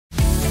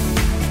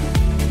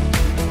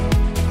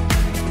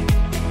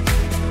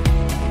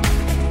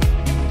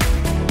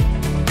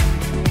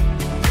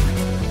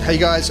Hey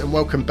guys, and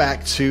welcome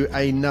back to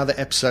another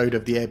episode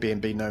of the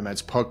Airbnb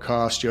Nomads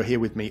podcast. You're here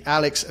with me,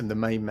 Alex, and the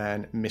main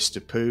man,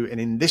 Mr. Pooh.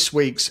 And in this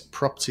week's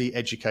property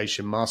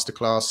education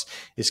masterclass,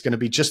 it's going to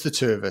be just the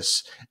two of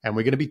us, and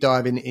we're going to be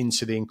diving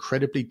into the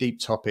incredibly deep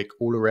topic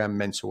all around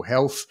mental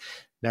health.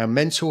 Now,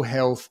 mental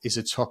health is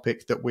a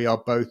topic that we are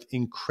both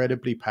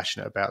incredibly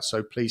passionate about,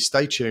 so please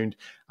stay tuned.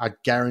 I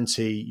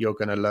guarantee you're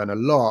going to learn a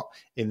lot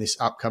in this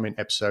upcoming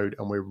episode,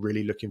 and we're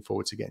really looking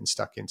forward to getting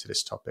stuck into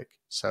this topic.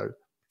 So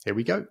here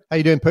we go. How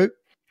you doing, Pooh?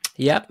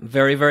 Yep,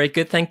 very, very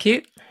good. Thank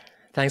you.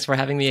 Thanks for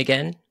having me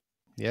again.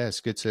 Yeah, it's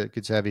good to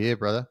have you here,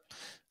 brother.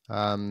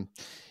 As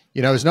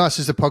nice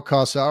as the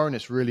podcasts are, and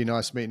it's really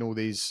nice meeting all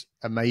these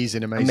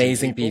amazing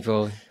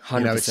people.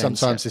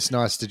 100%, It's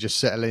nice to just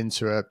settle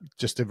into a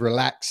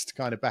relaxed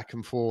kind of back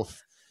and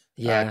forth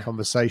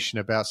conversation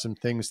about some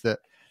things that,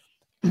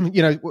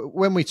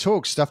 when we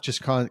talk, stuff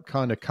just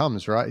kind of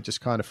comes, right? It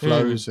just kind of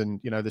flows, and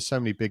there's so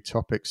many big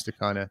topics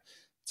to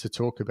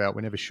talk about.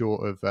 We're never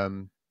short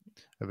of.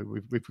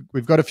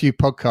 We've got a few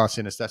podcasts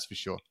in us, that's for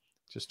sure.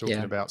 Just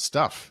talking about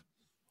stuff.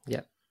 Yeah,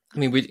 I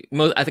mean,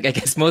 I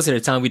guess most of the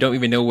time we don't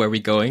even know where we're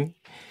going,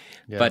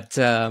 but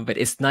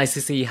it's nice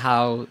to see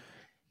how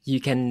you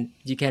can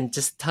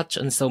just touch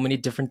on so many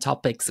different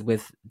topics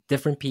with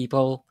different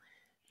people,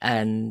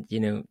 and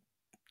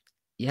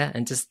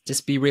and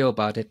just be real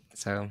about it.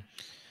 So,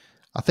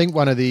 I think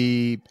one of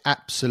the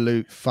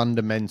absolute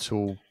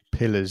fundamental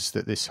pillars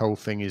that this whole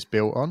thing is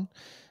built on,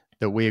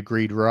 that we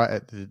agreed right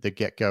at the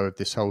get-go of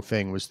this whole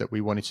thing, was that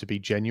we wanted to be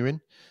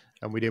genuine,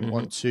 and we didn't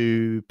want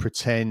to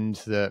pretend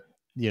that,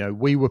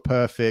 we were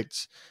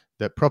perfect,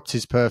 that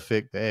property's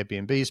perfect, that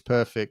Airbnb is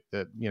perfect,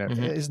 that,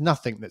 there's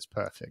nothing that's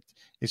perfect,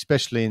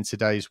 especially in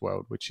today's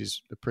world, which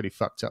is a pretty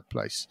fucked up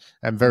place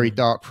and very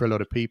dark for a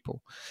lot of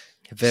people.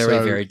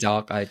 Very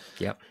dark.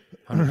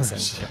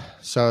 100%.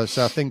 So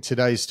I think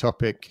today's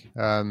topic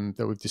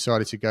that we've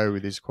decided to go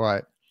with is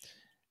quite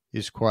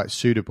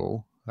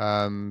suitable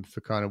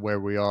for kind of where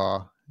we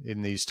are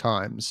in these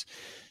times.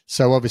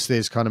 So obviously,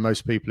 as kind of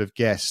most people have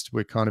guessed,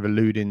 we're kind of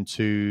alluding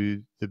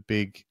to the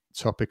big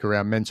topic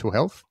around mental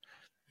health,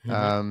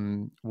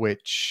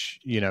 which,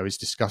 is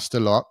discussed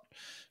a lot,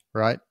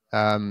 right?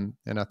 And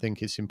I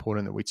think it's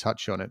important that we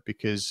touch on it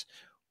because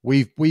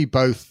we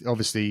both,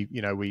 obviously,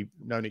 we've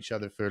known each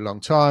other for a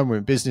long time. We're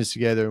in business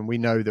together, and we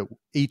know that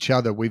each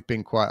other, we've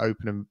been quite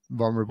open and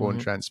vulnerable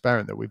and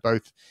transparent, that we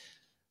both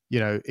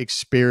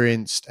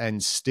experienced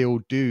and still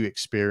do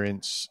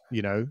experience,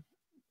 I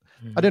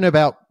don't know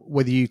about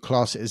whether you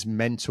class it as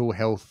mental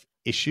health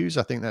issues.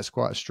 I think that's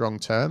quite a strong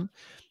term,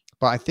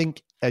 but I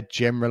think a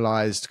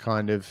generalized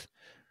kind of,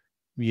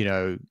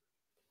 there's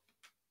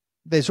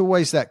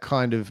always that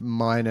kind of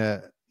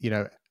minor,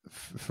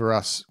 for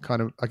us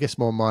kind of, I guess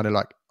more minor,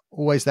 like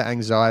always that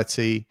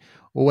anxiety,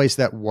 always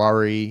that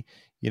worry,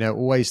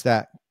 always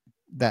that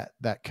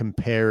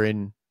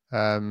comparing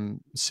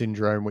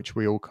syndrome, which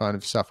we all kind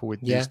of suffer with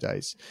these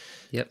days.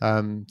 Yep.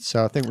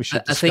 So I think we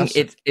should. I think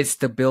it's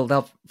the build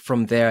up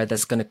from there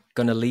that's gonna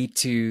lead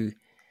to,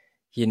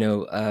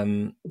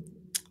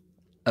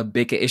 a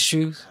bigger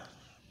issue.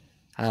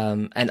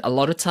 And a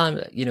lot of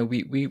time,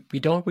 we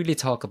don't really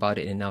talk about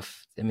it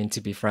enough. I mean, to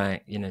be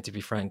frank, we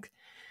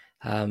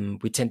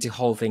tend to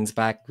hold things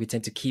back. We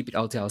tend to keep it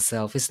all to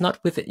ourselves. It's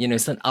not with it,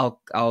 it's not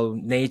our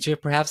nature,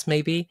 perhaps,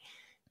 maybe,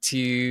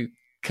 to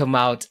come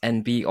out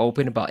and be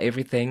open about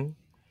everything.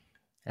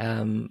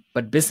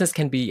 But business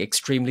can be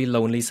extremely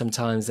lonely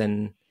sometimes,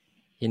 and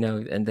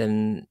and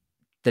then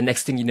the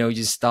next thing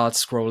you start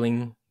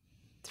scrolling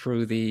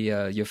through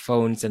your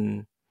phones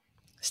and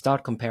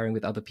start comparing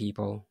with other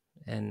people,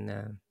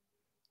 and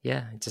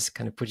just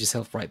kind of put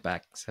yourself right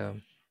back. So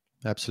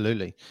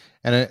absolutely.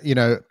 And I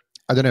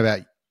don't know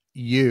about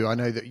you, I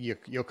know that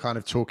you're kind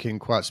of talking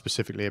quite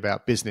specifically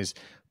about business.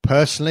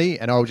 Personally,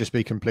 and I'll just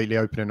be completely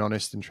open and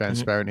honest and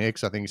transparent here,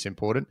 because I think it's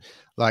important.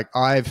 Like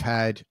I'm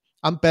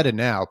better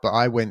now, but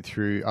I've been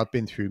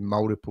through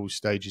multiple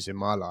stages in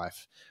my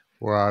life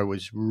where I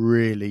was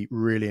really,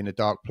 really in a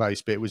dark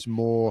place, but it was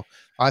more,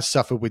 I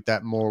suffered with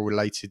that more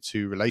related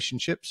to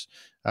relationships,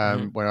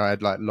 where I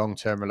had like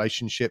long-term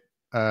relationship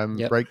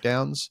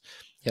breakdowns.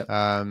 Yep.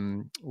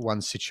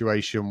 One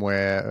situation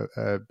where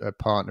a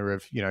partner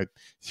of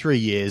 3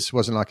 years,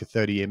 wasn't like a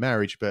 30-year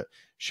marriage, but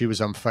she was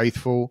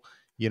unfaithful,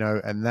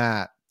 and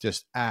that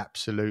just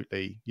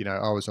absolutely,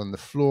 I was on the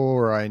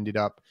floor. I ended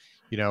up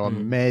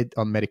on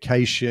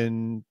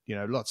medication,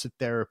 lots of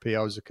therapy.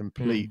 I was a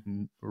complete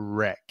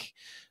wreck,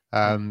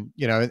 and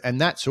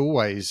that's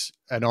always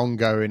an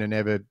ongoing and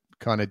ever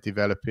kind of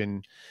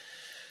developing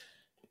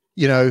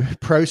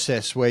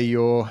process where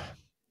you're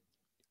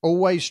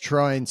always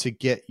trying to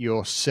get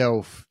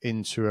yourself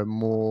into a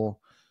more,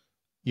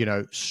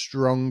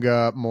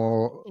 stronger,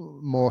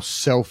 more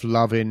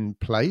self-loving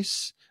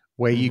place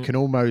where you can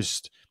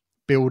almost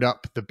build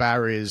up the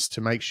barriers to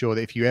make sure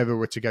that if you ever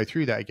were to go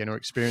through that again or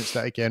experience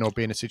that again or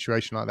be in a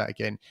situation like that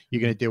again,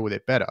 you're going to deal with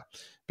it better.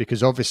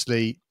 Because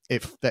obviously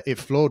it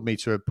floored me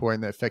to a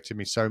point that affected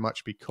me so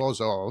much because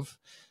of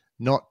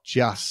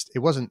it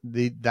wasn't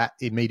that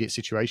immediate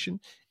situation.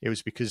 It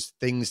was because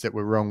things that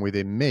were wrong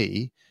within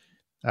me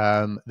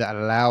that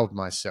allowed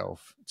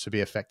myself to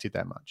be affected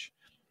that much.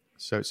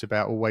 So it's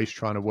about always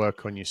trying to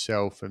work on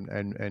yourself and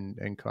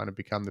kind of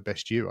become the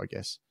best you, I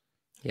guess.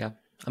 Yeah.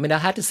 I mean, I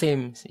had the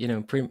same,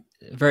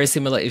 very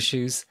similar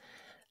issues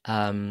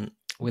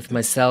with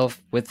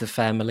myself, with the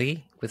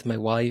family, with my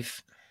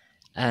wife.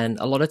 And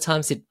a lot of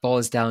times it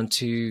boils down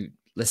to,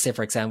 let's say,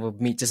 for example,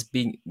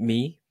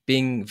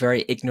 being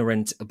very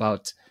ignorant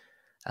about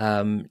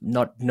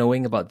not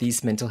knowing about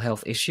these mental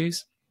health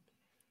issues.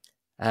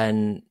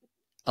 And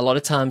a lot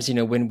of times,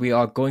 when we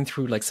are going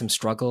through like some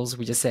struggles,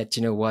 we just said,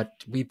 you know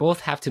what, we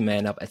both have to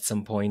man up at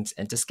some point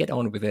and just get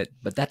on with it.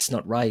 But that's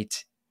not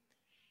right.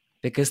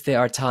 Because there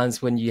are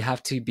times when you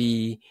have to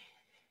be,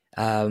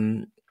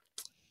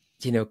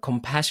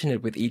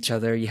 compassionate with each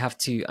other. You have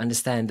to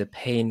understand the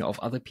pain of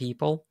other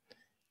people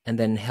and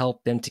then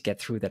help them to get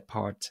through that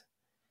part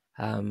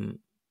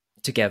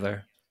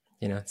together,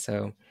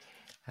 so,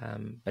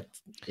 but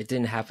it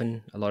didn't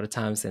happen a lot of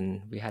times,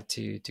 and we had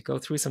to go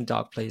through some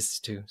dark places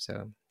too.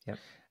 So, yeah.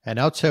 And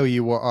I'll tell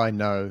you what I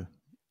know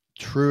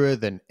truer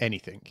than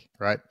anything,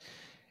 right?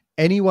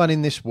 Anyone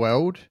in this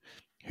world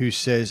who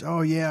says,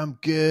 oh yeah, I'm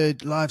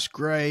good, life's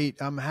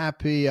great, I'm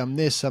happy, I'm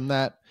this, I'm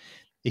that.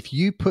 If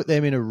you put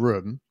them in a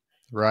room,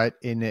 right,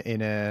 in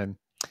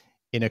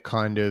a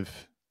kind of,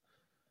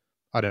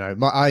 I don't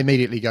know, I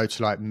immediately go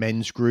to like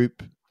men's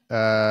group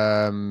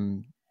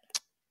kind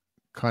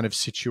of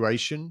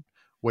situation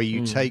where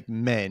you take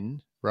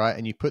men, right,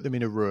 and you put them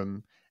in a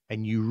room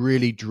and you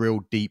really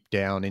drill deep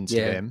down into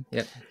them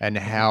and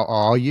how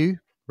are you,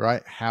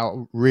 right?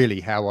 How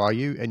are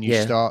you? And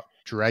you start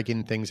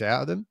dragging things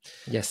out of them.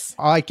 Yes.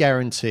 I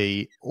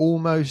guarantee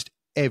almost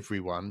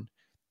everyone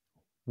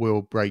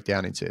will break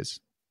down in tears.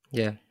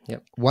 Yeah.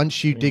 Yep.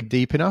 Once you dig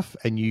deep enough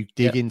and you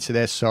dig into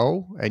their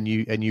soul and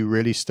you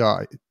really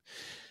start,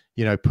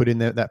 putting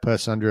that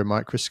person under a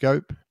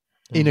microscope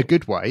in a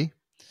good way.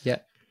 Yeah.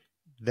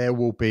 There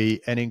will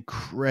be an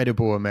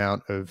incredible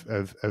amount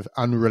of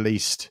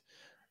unreleased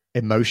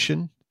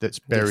emotion that's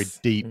buried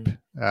deep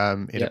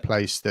in a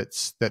place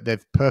that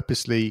they've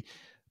purposely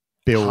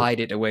built,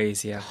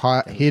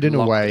 hidden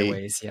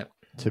away,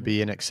 to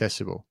be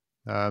inaccessible.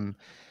 And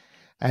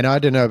I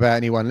don't know about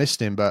anyone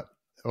listening,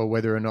 or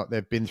whether or not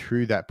they've been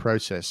through that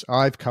process.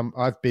 I've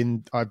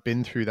been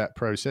through that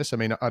process. I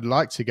mean, I'd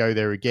like to go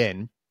there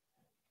again.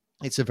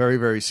 It's a very,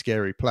 very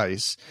scary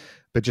place.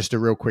 But just a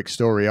real quick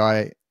story.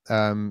 It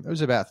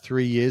was about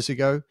 3 years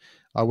ago.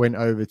 I went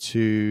over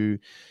to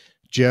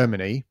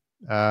Germany,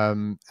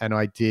 and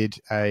I did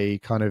a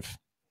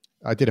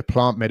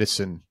plant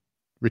medicine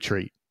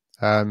retreat.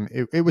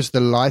 It was the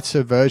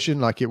lighter version,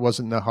 like it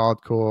wasn't the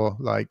hardcore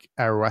like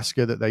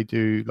ayahuasca that they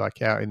do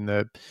like out in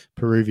the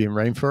Peruvian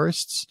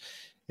rainforests.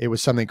 It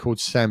was something called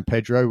San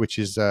Pedro, which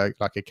is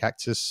like a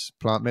cactus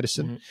plant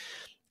medicine. Mm-hmm.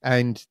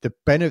 And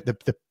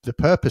the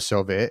purpose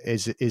of it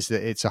is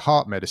that it's a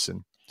heart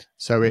medicine.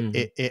 So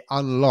it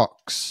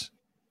unlocks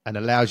and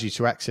allows you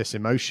to access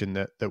emotion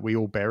that we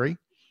all bury.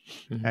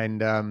 Mm-hmm.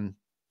 And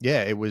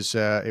it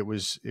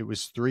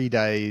was 3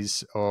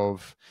 days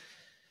of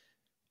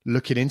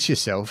looking into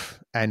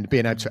yourself and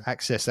being able to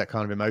access that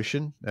kind of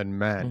emotion. And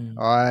man,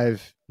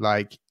 I've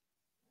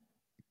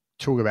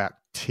talk about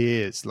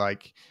tears,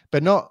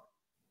 but not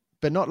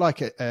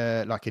like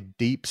a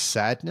deep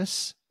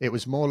sadness. It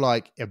was more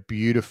like a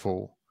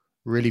beautiful,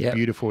 really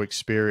beautiful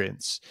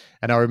experience.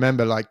 And I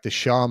remember like the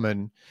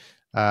shaman,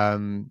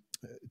 Turio,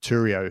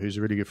 who's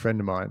a really good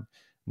friend of mine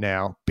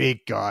now,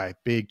 big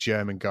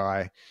German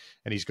guy.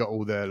 And he's got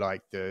all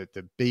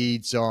the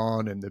beads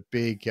on and the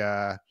big,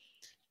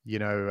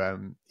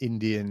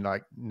 Indian,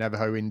 like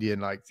Navajo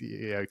Indian,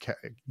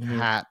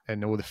 hat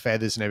and all the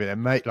feathers and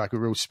everything. Mate, like a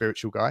real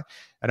spiritual guy.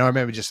 And I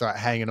remember just like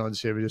hanging on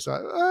to him, just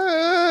like,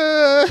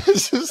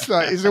 it's just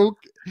like, it's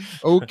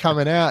all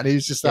coming out. And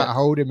he's just like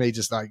holding me,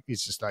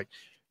 he's just like,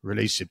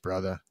 release it,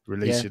 brother,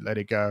 release it, let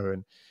it go.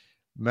 And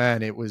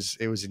man, it was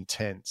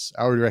intense.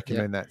 I would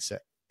recommend that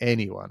to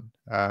anyone.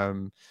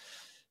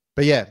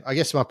 But yeah, I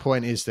guess my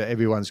point is that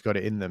everyone's got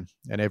it in them,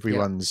 and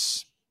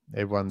everyone's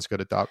got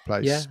a dark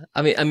place. Yeah.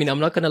 I mean, I'm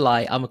not going to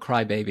lie. I'm a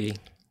crybaby.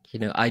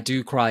 I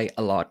do cry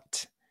a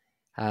lot.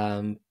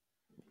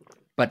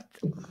 But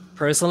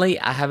personally,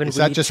 I haven't. Is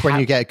that just when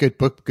you get a good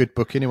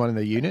book anyone in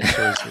the unit?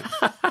 Or is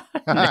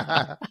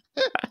it...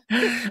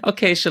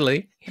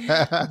 Occasionally,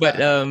 but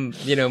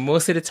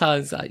most of the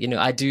times,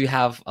 I do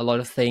have a lot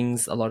of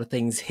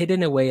things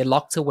hidden away,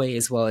 locked away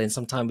as well, and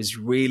sometimes it's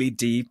really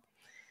deep.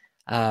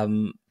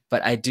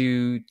 But I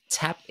do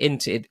tap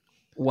into it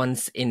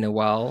once in a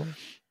while,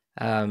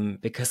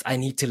 because I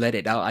need to let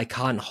it out. I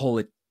can't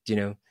hold it,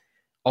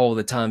 all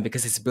the time,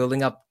 because it's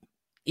building up.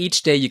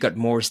 Each day you got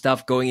more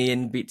stuff going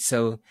in,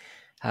 so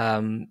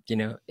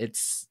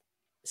it's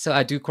so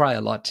I do cry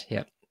a lot,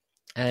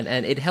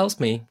 and it helps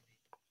me.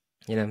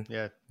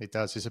 Yeah, it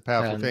does. It's a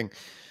powerful thing.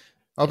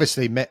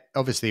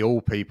 Obviously,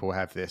 all people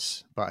have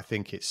this, but I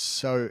think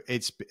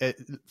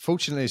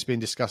fortunately, it's been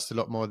discussed a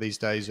lot more these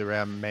days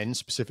around men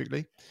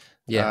specifically.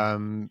 Yeah.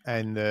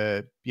 And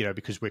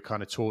because we're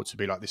kind of taught to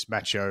be like this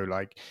macho,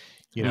 like,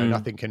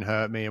 nothing can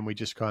hurt me. And we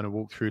just kind of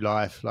walk through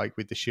life, like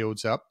with the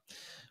shields up,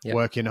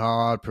 working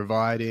hard,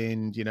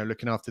 providing,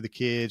 looking after the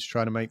kids,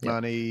 trying to make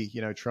money,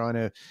 trying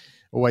to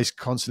always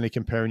constantly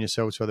comparing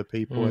yourself to other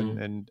people.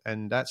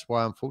 And that's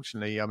why,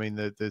 unfortunately, I mean,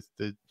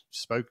 the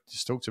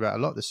talked about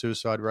a lot, the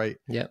suicide rate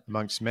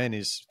amongst men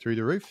is through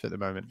the roof at the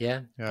moment.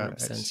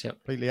 100%, it's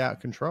completely out of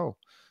control.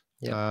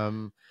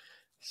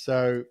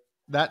 So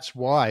that's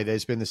why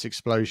there's been this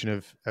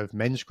explosion of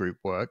men's group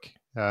work,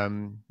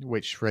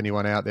 which for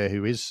anyone out there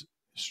who is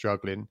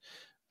struggling,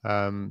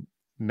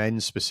 men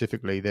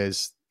specifically,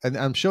 and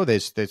I'm sure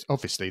there's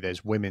obviously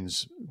there's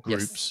women's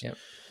groups, but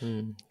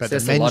so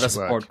there's a lot of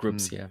support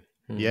groups.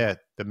 The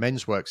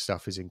men's work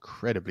stuff is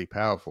incredibly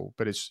powerful,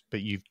 but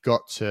you've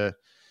got to,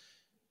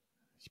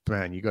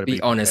 man, you got to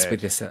be honest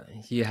with yourself.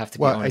 You have to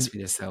be honest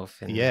with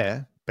yourself.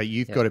 But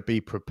you've got to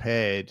be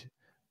prepared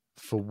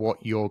for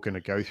what you're going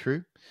to go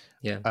through.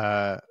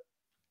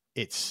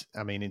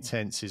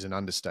 Intense is an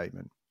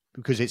understatement,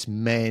 because it's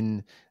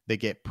men that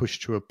get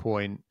pushed to a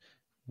point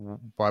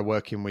by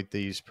working with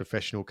these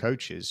professional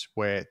coaches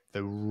where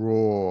the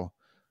raw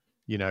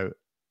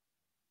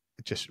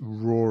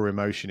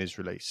emotion is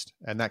released,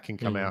 and that can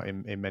come out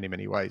in many,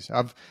 many ways.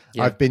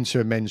 I've been to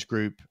a men's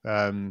group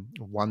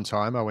one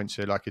time. I went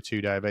to like a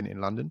 2-day event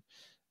in London,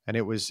 and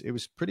it was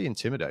pretty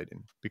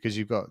intimidating, because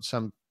you've got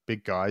some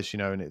big guys,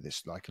 and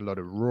there's like a lot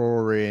of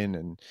roaring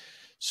and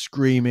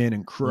screaming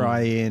and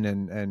crying,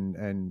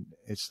 and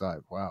it's like,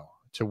 wow,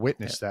 to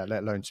witness that,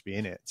 let alone to be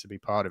in it, to be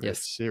part of it.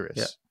 It's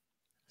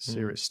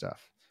serious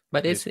stuff.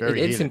 But it's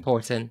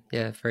important.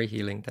 Very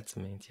healing. That's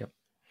amazing.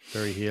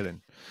 Very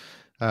healing.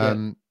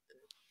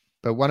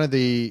 But one of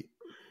the,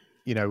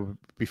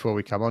 before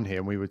we come on here,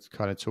 and we were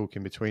kind of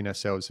talking between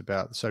ourselves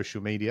about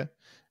social media,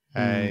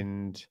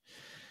 and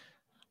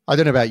I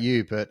don't know about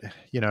you, but,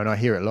 and I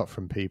hear it a lot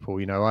from people,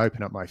 I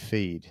open up my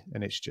feed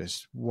and it's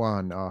just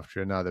one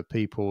after another,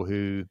 people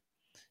who,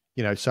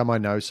 some I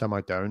know, some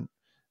I don't,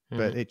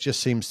 but it just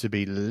seems to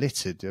be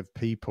littered of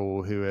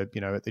people who are,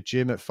 at the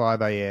gym at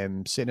 5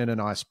 a.m, sitting in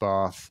an ice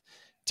bath,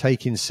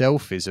 taking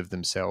selfies of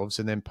themselves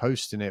and then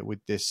posting it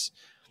with this.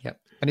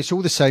 And it's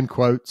all the same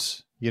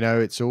quotes,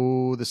 it's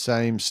all the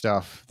same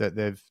stuff that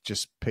they've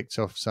just picked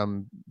off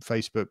some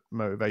Facebook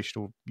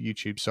motivational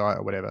YouTube site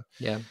or whatever.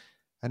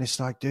 And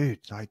it's like, dude,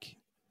 like,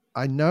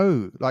 I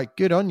know, like,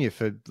 good on you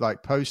for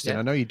like posting.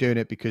 I know you're doing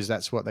it because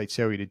that's what they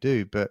tell you to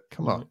do, but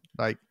come on,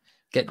 like,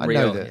 get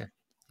real.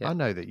 I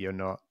know that you're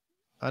not.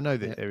 I know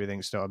that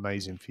everything's not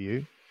amazing for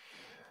you.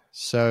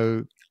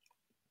 So,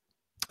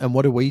 and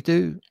what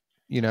do?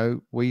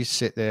 We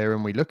sit there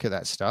and we look at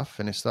that stuff,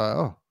 and it's like,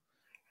 oh,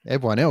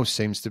 everyone else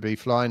seems to be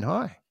flying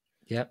high.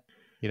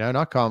 And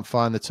I can't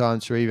find the time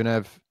to even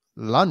have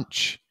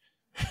lunch,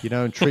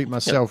 and treat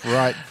myself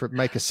right,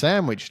 make a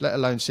sandwich, let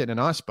alone sit in an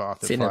ice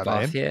bath at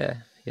 5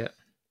 a.m.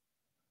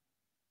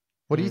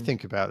 What do you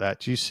think about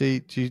that? Do you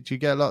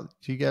get a lot?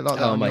 Do you get a lot?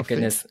 Oh my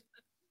goodness.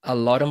 A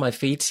lot on my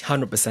feet,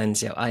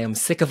 100%. I am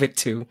sick of it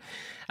too.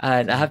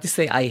 And I have to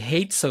say, I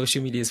hate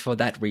social medias for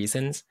that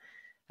reasons.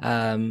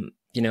 I'm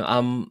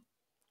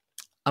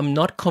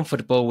not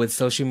comfortable with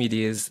social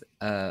medias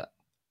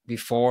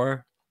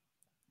before,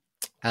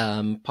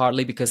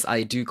 partly because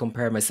I do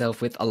compare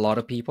myself with a lot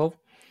of people.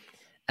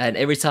 And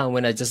every time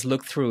when I just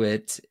look through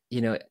it,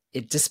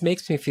 it just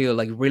makes me feel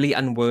like really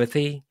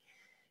unworthy.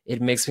 It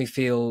makes me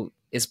feel,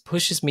 it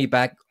pushes me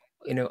back,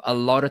 a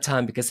lot of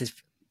time, because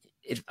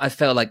I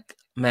felt like,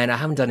 man, I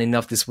haven't done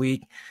enough this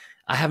week.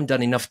 I haven't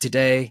done enough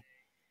today.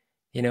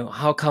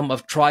 How come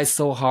I've tried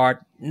so hard?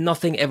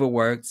 Nothing ever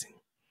worked.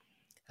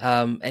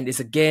 And it's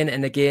again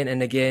and again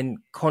and again,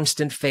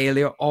 constant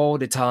failure all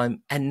the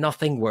time, and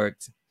nothing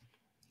worked.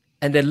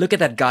 And then look at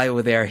that guy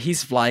over there.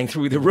 He's flying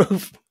through the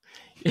roof.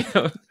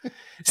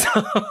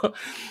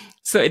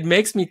 So it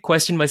makes me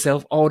question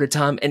myself all the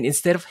time. And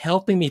instead of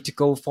helping me to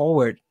go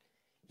forward,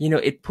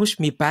 it pushed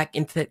me back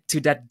into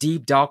that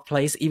deep, dark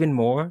place even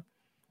more.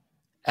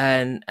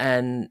 And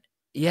I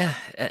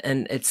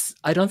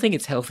don't think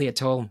it's healthy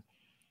at all.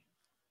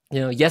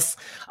 Yes,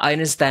 I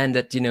understand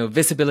that,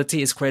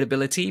 visibility is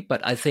credibility,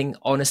 but I think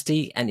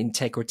honesty and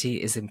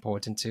integrity is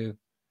important too.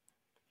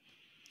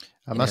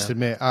 I must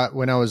admit,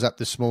 when I was up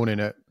this morning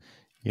at,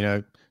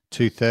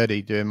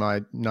 2:30 doing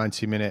my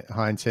 90-minute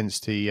high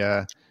intensity,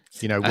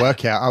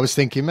 workout, I was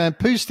thinking, man,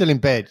 Pooh's still in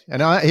bed.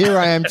 And here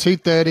I am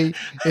 2:30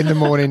 in the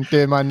morning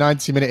doing my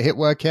 90-minute HIIT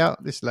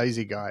workout. This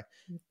lazy guy,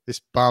 this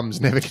bum's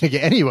never going to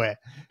get anywhere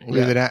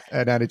with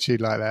an attitude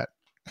like that.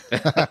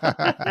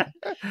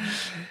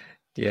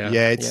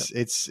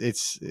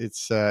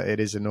 It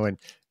is annoying.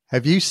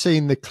 Have you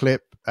seen the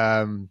clip?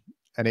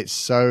 And it's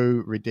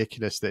so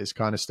ridiculous that it's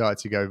kind of started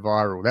to go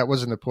viral. That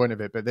wasn't the point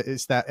of it, but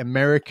it's that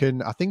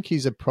American, I think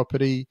he's a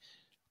property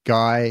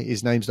guy.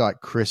 His name's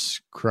like Chris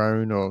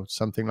Crone or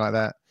something like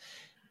that.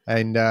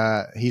 And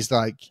he's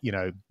like,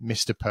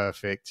 Mr.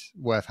 Perfect,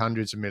 worth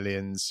hundreds of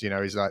millions.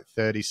 He's like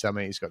 30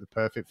 something. He's got the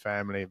perfect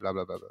family, blah,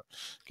 blah, blah, blah.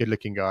 Good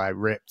looking guy,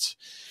 ripped.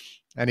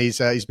 And he's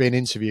being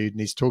interviewed and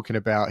he's talking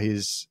about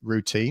his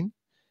routine.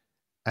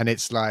 And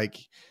it's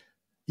like,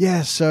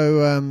 yeah,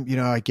 so,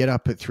 I get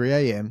up at 3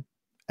 a.m.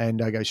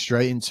 and I go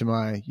straight into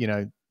my,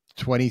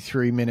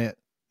 23-minute,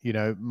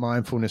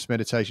 mindfulness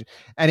meditation.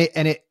 And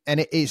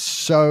it is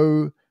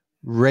so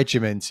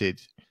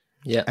regimented.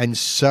 Yeah. And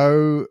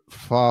so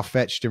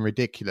far-fetched and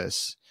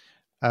ridiculous.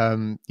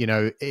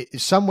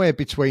 It's somewhere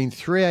between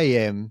 3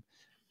 a.m.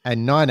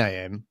 and 9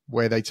 a.m.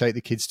 where they take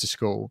the kids to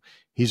school.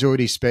 He's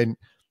already spent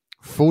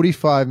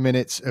 45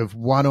 minutes of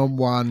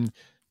one-on-one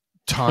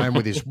time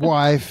with his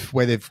wife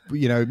where they've,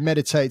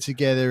 meditated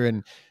together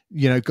and,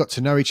 got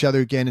to know each other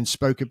again and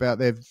spoke about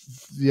their,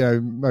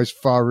 most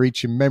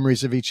far-reaching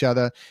memories of each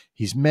other.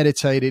 He's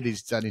meditated,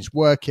 he's done his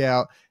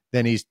workout,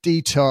 then he's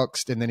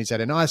detoxed, and then he's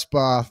had an ice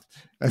bath,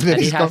 and then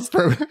he's gone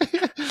for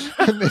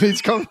and then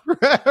he's gone for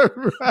a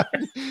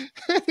run.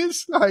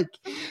 It's like,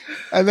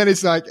 and then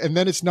it's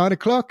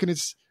 9:00, and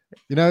it's,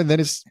 and then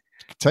it's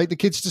take the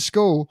kids to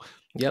school.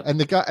 Yep. And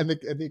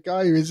the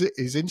guy who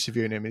is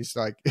interviewing him is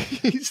like,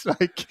 he's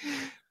like,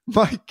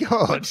 my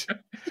God.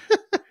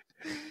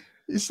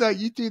 It's like,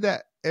 you do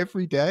that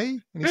every day?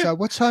 And he's like,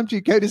 what time do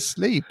you go to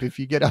sleep if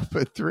you get up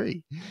at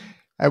 3?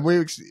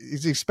 And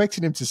he's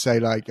expecting him to say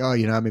like, oh,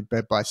 I'm in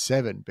bed by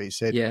 7. But he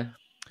said, yeah,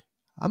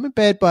 I'm in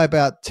bed by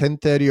about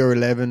 10:30 or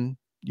 11.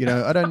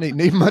 I don't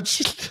need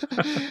much.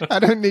 I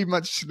don't need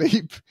much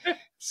sleep.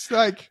 It's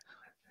like,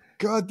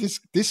 God,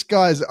 this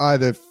guy's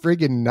either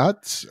friggin'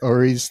 nuts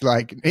or he's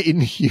like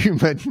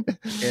inhuman.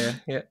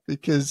 Yeah.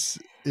 Because,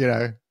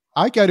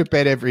 I go to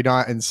bed every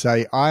night and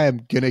say, I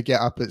am going to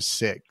get up at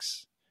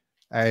 6.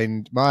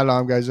 And my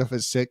alarm goes off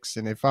at 6.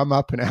 And if I'm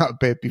up and out of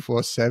bed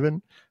before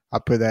 7, I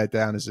put that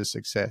down as a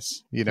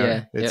success.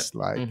 It's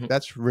like,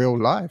 that's real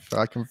life.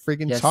 Like, I'm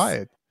friggin'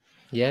 tired.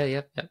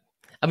 Yeah.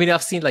 I mean,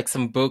 I've seen like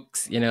some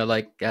books,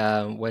 like,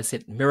 was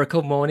it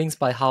Miracle Mornings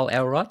by Hal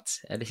Elrod?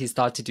 And he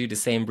started to do the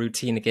same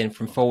routine again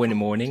from 4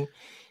 a.m.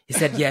 He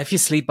said, yeah, if you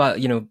sleep,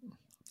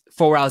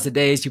 4 hours a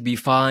day, you'll be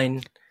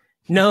fine.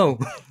 No.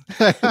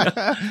 It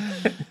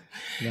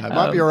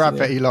might be all right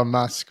for Elon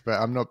Musk, but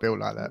I'm not built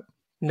like that.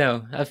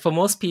 No, for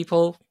most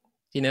people,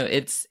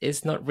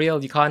 it's not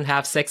real. You can't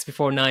have sex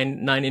before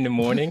 9 in the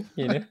morning.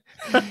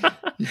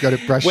 You got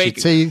to brush your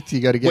teeth.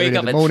 You got to get rid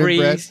of the morning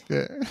breath.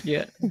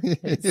 Yeah.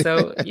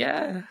 So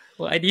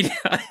well, I need.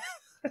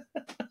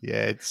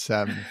 Yeah,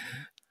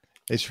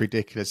 it's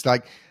ridiculous.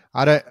 Like,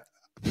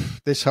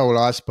 this whole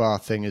ice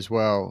bath thing as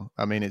well.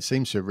 I mean, it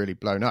seems to have really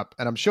blown up,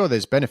 and I'm sure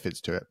there's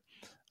benefits to it.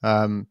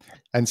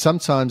 And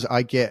sometimes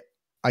I get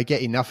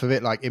enough of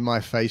it, like in my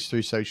face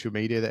through social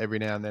media, that every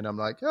now and then I'm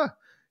like,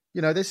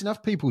 there's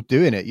enough people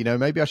doing it.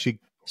 Maybe I should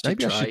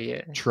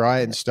try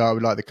and start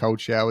with like the cold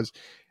showers.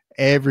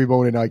 Every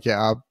morning I get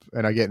up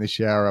and I get in the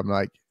shower, I'm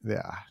like,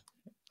 yeah,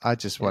 I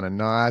just want a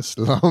nice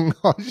long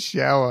hot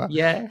shower.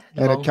 Yeah.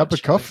 And a cup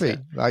of coffee.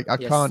 Like, I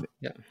can't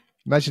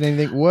imagine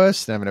anything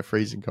worse than having a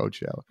freezing cold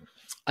shower.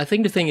 I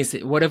think the thing is,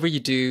 whatever you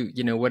do,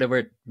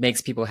 whatever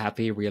makes people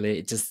happy,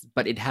 really,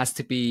 but it has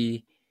to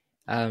be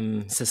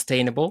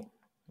sustainable.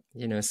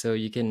 So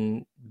you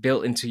can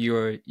build into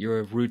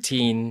your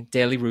routine,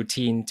 daily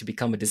routine, to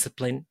become a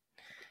discipline.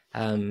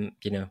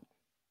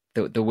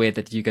 The way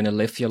that you're going to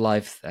live your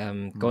life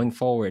going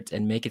forward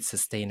and make it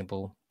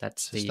sustainable.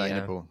 That's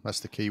sustainable. That's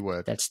the key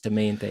word. That's the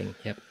main thing.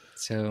 Yep.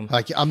 So,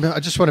 I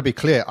just want to be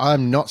clear.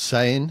 I'm not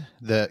saying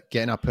that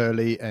getting up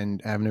early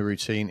and having a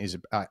routine is.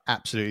 I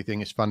absolutely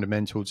think it's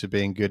fundamental to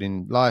being good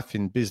in life,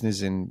 in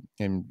business, in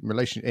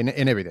relation,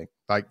 in everything.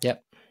 Like,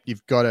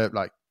 you've got to,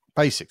 like,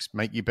 basics.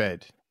 Make your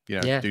bed.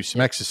 Do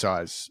some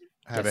exercise,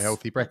 have a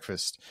healthy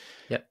breakfast.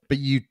 Yep. But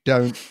you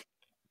don't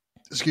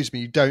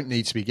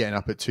need to be getting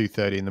up at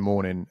 2:30 in the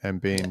morning and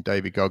being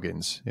David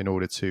Goggins in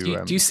order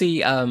to. Do you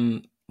see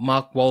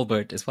Mark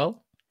Wahlberg as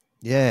well?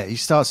 Yeah, he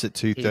starts at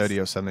 2:30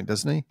 or something,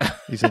 doesn't he?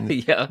 He's in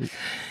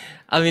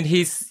I mean,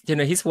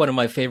 he's one of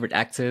my favorite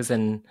actors,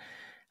 and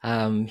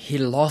he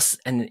lost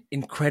an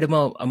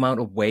incredible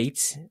amount of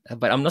weight.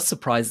 But I'm not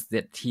surprised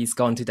that he's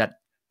gone to that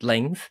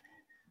length.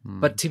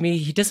 But to me,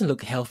 he doesn't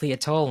look healthy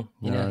at all.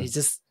 He's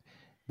just.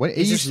 When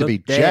he used to be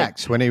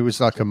jacked when he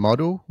was like a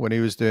model, when he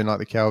was doing like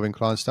the Calvin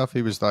Klein stuff,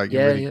 he was like,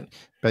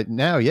 But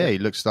now, he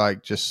looks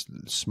like just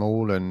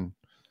small and.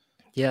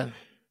 Yeah,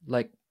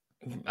 like,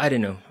 I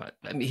don't know.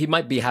 I mean, he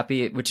might be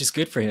happy, which is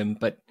good for him,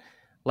 but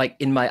like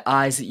in my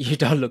eyes, you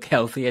don't look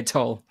healthy at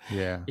all.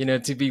 Yeah.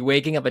 To be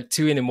waking up at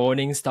 2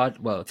 a.m,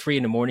 3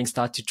 a.m,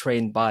 start to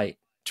train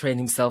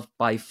himself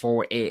by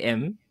 4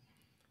 a.m.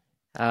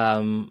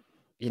 And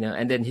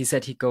then he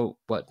said he go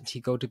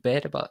to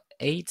bed about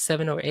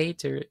 7 or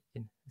 8, or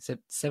is it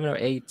 7 or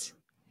 8?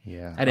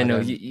 Yeah. I don't know.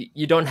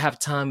 You don't have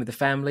time with the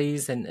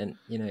families, and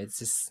it's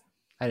just,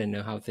 I don't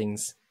know how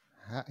things.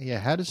 How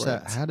does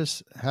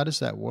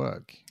that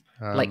work?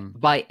 Like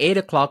by 8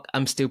 o'clock,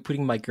 I'm still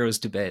putting my girls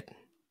to bed.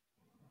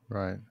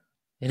 Right.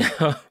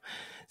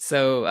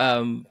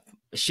 So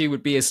she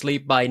would be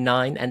asleep by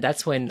 9, and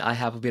that's when I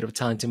have a bit of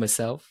time to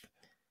myself,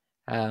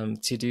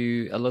 to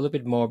do a little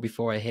bit more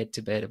before I head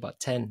to bed about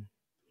 10.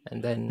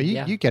 And then, But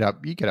you get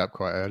up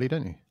quite early,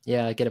 don't you?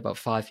 Yeah, I get about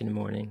 5 in the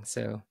morning.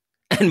 So,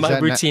 and my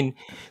routine,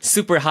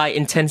 super high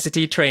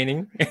intensity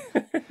training.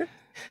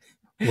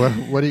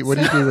 What do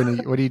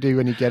you do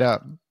when you get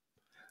up?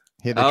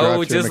 Hit the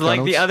oh, just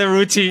like the other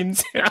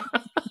routines.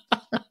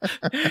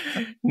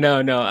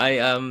 No.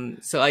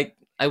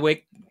 I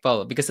wake,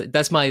 well, because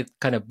that's my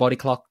kind of body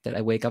clock that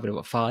I wake up at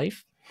about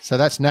 5. So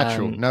that's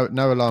natural. No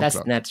alarm that's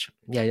clock. That's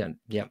natural.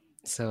 Yeah.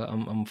 So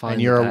I'm fine.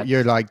 And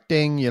you're like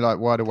ding. You're like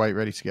wide awake,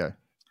 ready to go.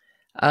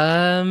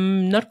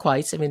 Not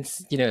quite. I mean,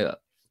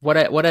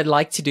 what I'd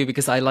like to do,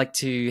 because I like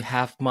to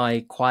have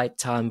my quiet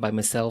time by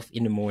myself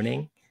in the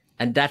morning,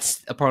 and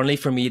that's apparently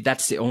for me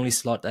that's the only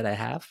slot that I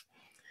have.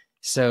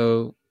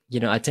 So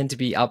I tend to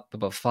be up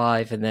about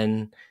 5, and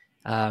then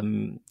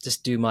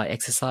just do my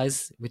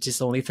exercise, which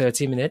is only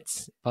 30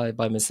 minutes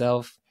by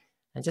myself,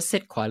 and just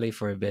sit quietly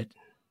for a bit,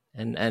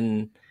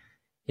 and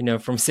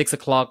from 6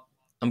 o'clock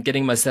I'm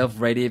getting myself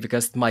ready,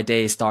 because my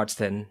day starts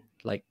then.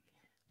 Like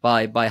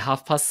by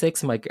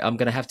 6:30, I'm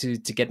gonna have to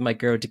get my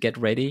girl to get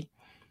ready,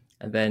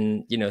 and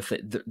then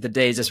the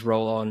day just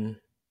roll on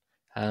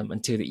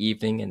until the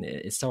evening, and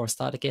it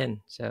start again.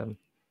 So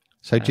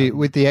do you,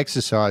 with the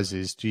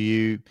exercises,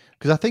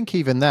 because I think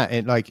even that,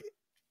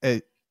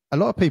 a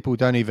lot of people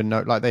don't even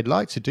know, like they'd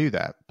like to do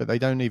that, but they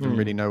don't even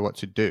really know what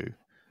to do.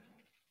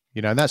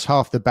 And that's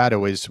half the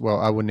battle is, well,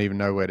 I wouldn't even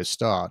know where to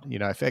start.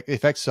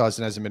 If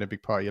exercising hasn't been a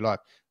big part of your life.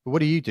 But what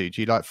do you do?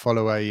 Do you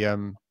follow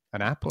an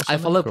app or something? I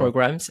follow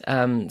programs.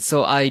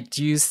 So I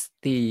use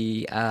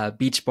the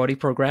Beachbody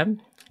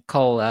program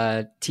called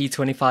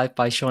T25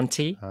 by Shaun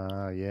T.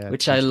 Yeah.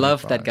 Which T25. I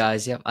love that,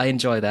 guys. Yeah, I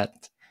enjoy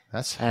that.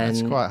 That's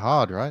quite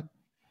hard, right?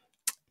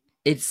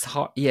 It's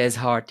hard. Yeah, it's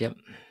hard. Yeah.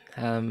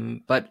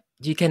 But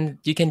you can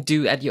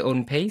do at your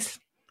own pace.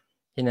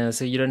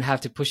 So you don't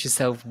have to push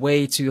yourself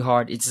way too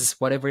hard. It's just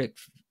whatever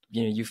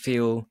you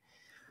feel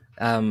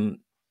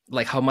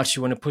like how much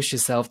you want to push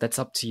yourself. That's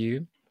up to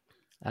you.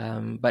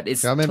 But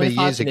it's, I remember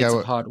years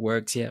ago, hard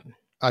work. Yeah.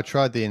 I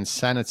tried the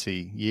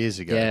Insanity years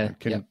ago. Yeah,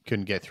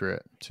 couldn't get through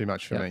it. Too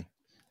much for me.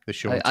 The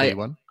Shaun T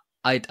one.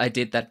 I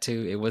did that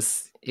too. It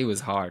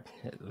was hard,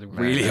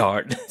 really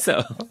hard.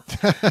 So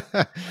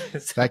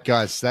that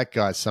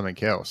guy's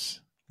something else.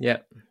 Yeah.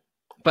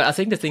 But I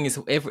think the thing is,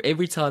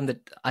 every time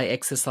that I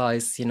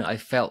exercise, I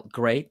felt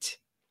great.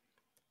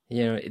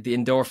 The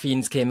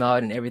endorphins came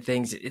out and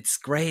everything. It's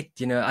great.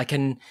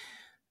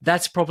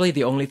 That's probably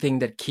the only thing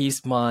that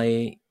keeps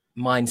my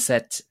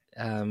mindset,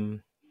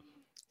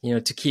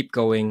 to keep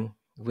going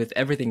with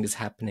everything that's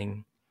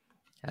happening.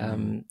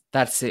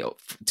 That's it.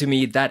 To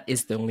me, that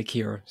is the only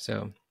cure.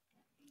 So,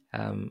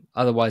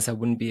 otherwise I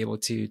wouldn't be able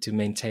to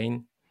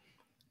maintain.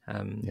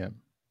 Yeah.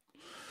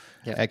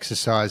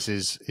 Exercise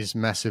is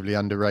massively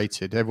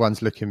underrated.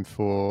 Everyone's looking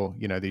for,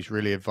 these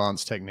really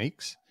advanced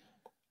techniques.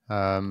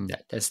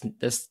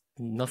 There's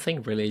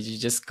nothing really. You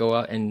just go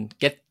out and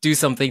do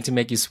something to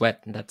make you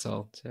sweat, and that's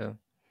all. So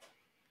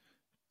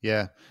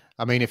yeah.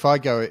 I mean, if I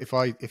go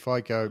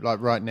like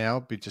right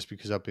now, just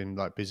because I've been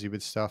like busy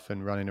with stuff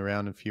and running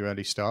around a few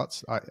early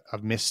starts,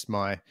 I've missed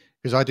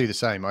because I do the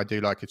same. I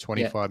do like a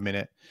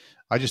 25-minute.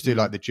 I just do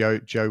like the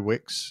Joe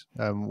Wicks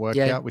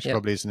workout, which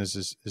probably isn't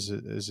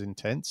as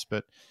intense,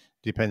 but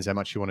depends how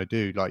much you want to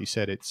do. Like you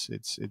said, it's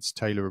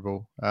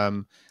tailorable.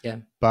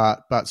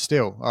 But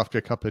still, after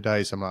a couple of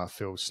days, I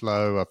feel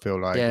slow. I feel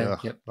like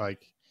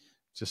like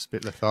just a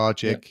bit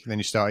lethargic. Yep. Then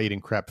you start eating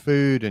crap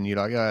food, and you're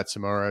like,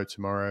 tomorrow,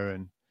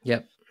 and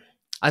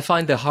I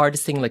find the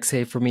hardest thing, like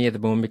say for me at the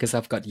moment, because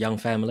I've got young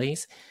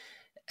families,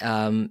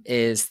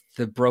 is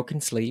the broken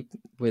sleep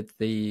with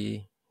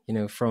the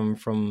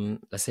from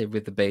let's say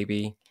with the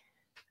baby,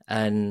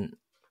 and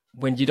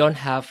when you don't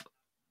have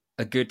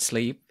a good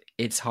sleep,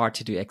 it's hard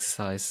to do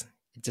exercise.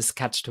 It's just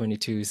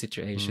catch-22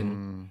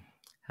 situation.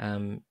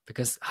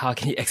 Because how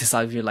can you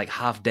exercise if you're like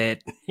half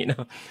dead,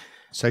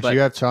 So do you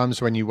have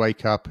times when you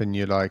wake up and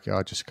you're like,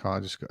 I just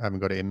haven't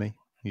got it in me?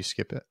 You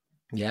skip it?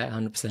 Yeah,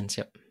 100%.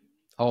 Yep.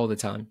 All the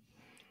time.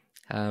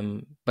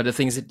 But the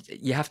thing is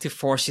that you have to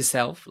force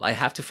yourself. I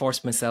have to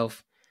force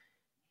myself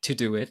to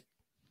do it,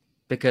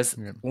 because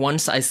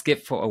once I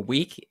skip for a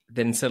week,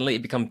 then suddenly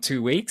it becomes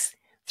 2 weeks,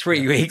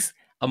 3 weeks,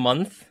 a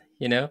month,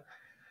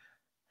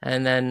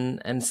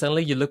 and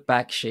suddenly you look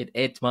back,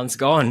 8 months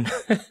gone,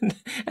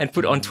 and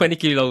put on 20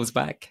 kilos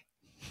back.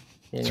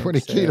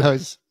 20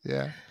 kilos,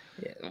 yeah.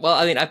 Well,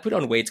 I mean, I put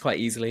on weight quite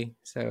easily,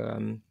 so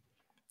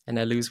and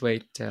I lose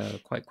weight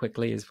quite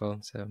quickly as well.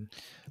 So,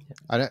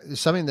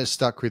 something that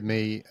stuck with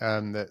me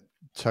that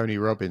Tony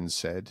Robbins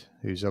said,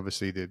 who's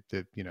obviously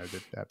the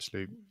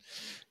absolute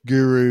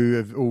guru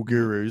of all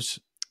gurus.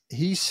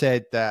 He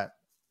said that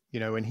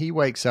when he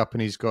wakes up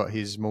and he's got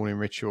his morning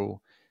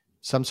ritual,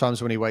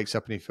 sometimes when he wakes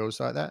up and he feels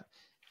like that,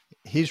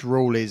 his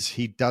rule is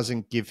he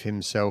doesn't give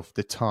himself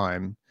the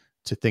time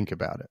to think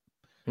about it.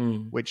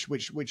 which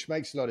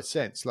makes a lot of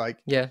sense. Like,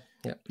 yeah.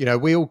 You know,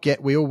 we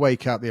all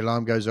wake up, the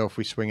alarm goes off,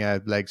 we swing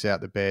our legs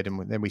out the bed,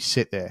 and then we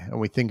sit there and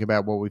we think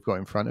about what we've got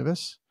in front of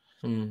us.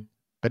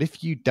 But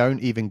if you don't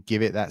even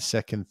give it that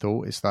second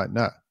thought, it's like,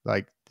 no,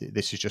 like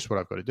this is just what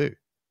I've got to do.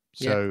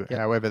 So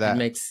however that it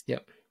makes,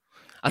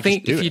 I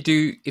think if you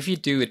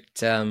do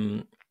it,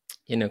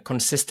 you know,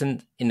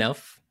 consistent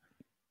enough,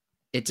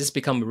 it just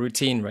becomes a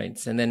routine,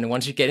 right? And then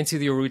once you get into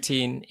your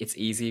routine, it's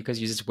easy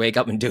because you just wake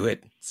up and do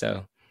it.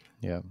 So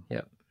yeah.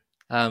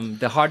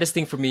 The hardest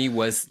thing for me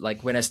was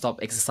like when I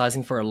stopped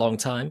exercising for a long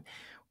time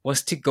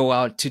was to go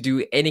out to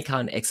do any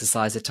kind of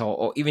exercise at all,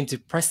 or even to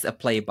press a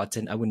play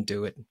button. I wouldn't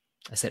do it.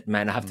 I said,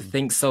 man, I have to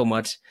think so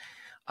much.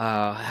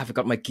 Have I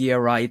got my gear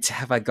right?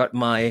 Have I got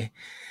my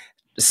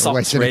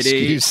socks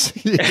ready?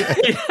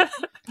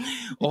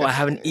 Or I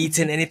haven't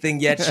eaten anything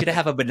yet. Should I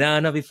have a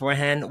banana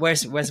beforehand?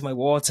 Where's my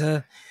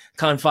water?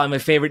 Can't find my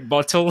favorite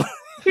bottle.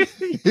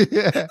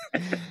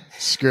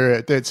 Screw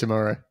it. Do it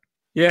tomorrow.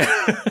 Yeah.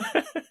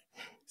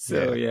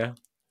 So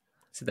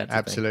that's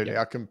absolutely.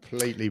 I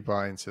completely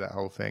buy into that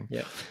whole thing.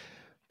 Yeah.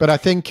 But I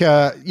think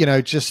you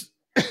know, just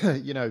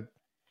you know,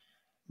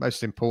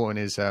 most important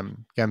is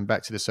going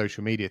back to the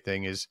social media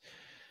thing is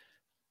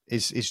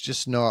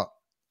just not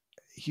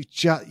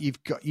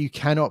you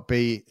cannot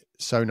be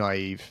so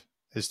naive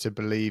as to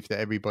believe that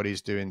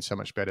everybody's doing so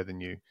much better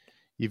than you.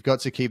 You've got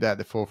to keep that at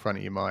the forefront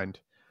of your mind.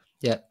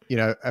 Yeah. You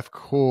know, of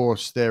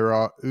course there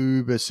are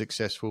uber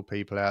successful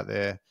people out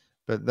there,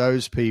 but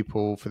those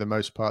people, for the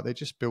most part, they're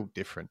just built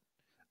different.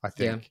 I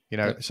think, you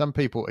know, some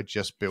people are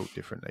just built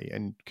differently,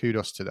 and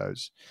kudos to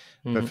those.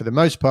 But for the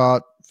most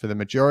part, for the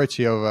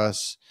majority of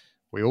us,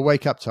 we all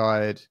wake up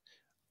tired.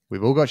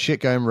 We've all got shit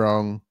going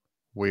wrong.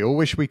 We all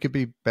wish we could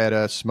be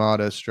better,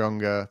 smarter,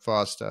 stronger,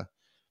 faster.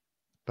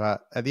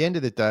 But at the end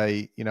of the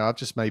day, you know, I've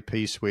just made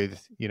peace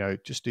with, you know,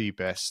 just do your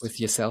best. With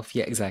yourself.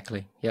 Yeah,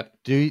 exactly. Yep.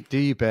 Do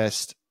your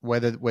best.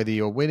 Whether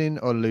you're winning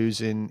or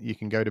losing, you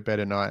can go to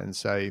bed at night and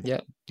say,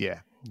 you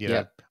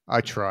know,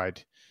 I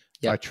tried.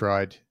 I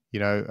tried. You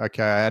know,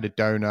 okay, I had a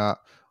donut,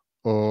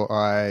 or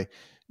I,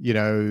 you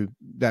know,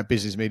 that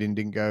business meeting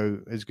didn't go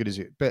as good as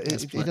it. But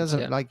it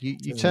doesn't, like, you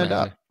turned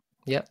up.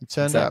 Yeah, you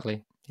turned up.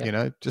 Yep. You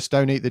know, just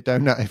don't eat the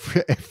donut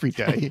every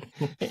day.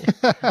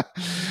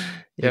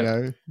 You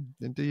know,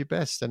 and do your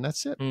best, and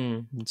that's it.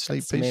 And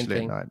sleep peacefully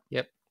at night.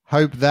 Yep.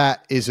 Hope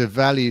that is of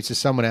value to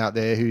someone out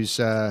there who's,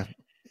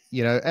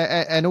 you know,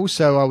 and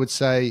also I would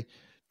say,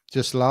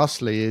 just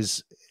lastly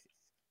is,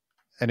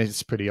 and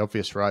it's pretty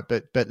obvious, right?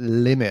 But put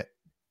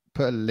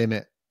a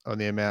limit on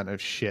the amount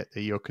of shit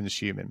that you're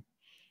consuming.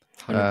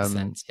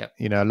 100%. Yeah.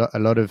 You know, a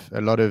lot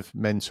of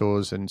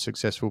mentors and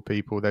successful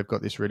people, they've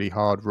got this really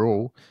hard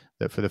rule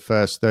that for the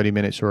first 30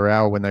 minutes or an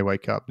hour when they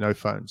wake up, no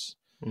phones,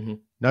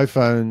 no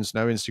phones,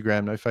 no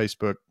Instagram, no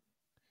Facebook.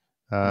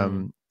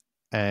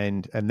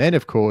 And then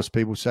of course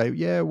people say,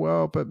 yeah,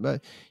 well,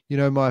 but you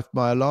know,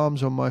 my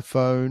alarm's on my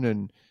phone,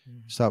 and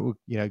start with,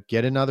 you know,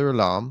 get another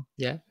alarm.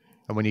 Yeah.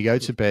 And when you go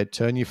to bed,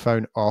 turn your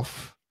phone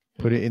off,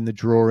 put it in the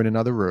drawer in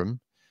another room,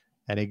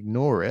 and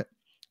ignore it.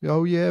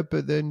 Oh yeah,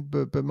 but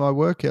my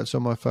workout's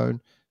on my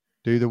phone.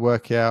 Do the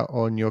workout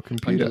on your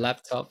computer, on your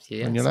laptop,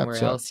 on your somewhere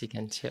laptop. Else you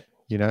can chip.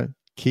 You know,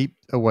 keep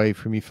away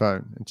from your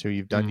phone until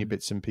you've done your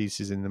bits and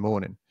pieces in the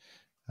morning,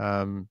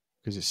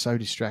 because it's so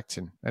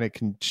distracting, and it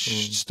can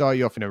start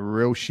you off in a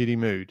real shitty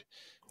mood.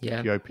 Yeah,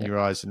 if you open your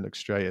eyes and look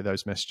straight at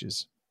those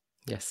messages.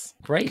 Yes,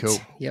 great. Cool.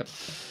 Yep.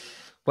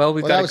 Well,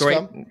 we've got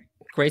a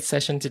great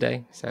session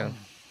today. So.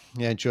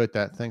 Yeah, enjoyed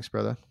that. Thanks,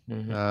 brother.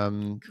 Cool.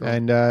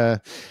 And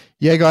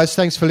yeah, guys,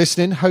 thanks for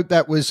listening. Hope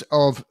that was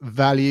of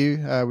value.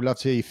 We'd love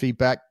to hear your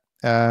feedback.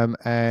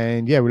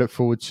 And yeah, we look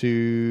forward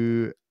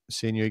to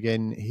seeing you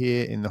again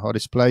here in the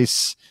hottest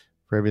place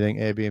for everything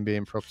Airbnb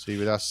and property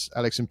with us,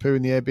 Alex and Pooh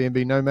and the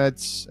Airbnb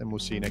Nomads. And we'll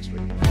see you next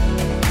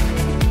week.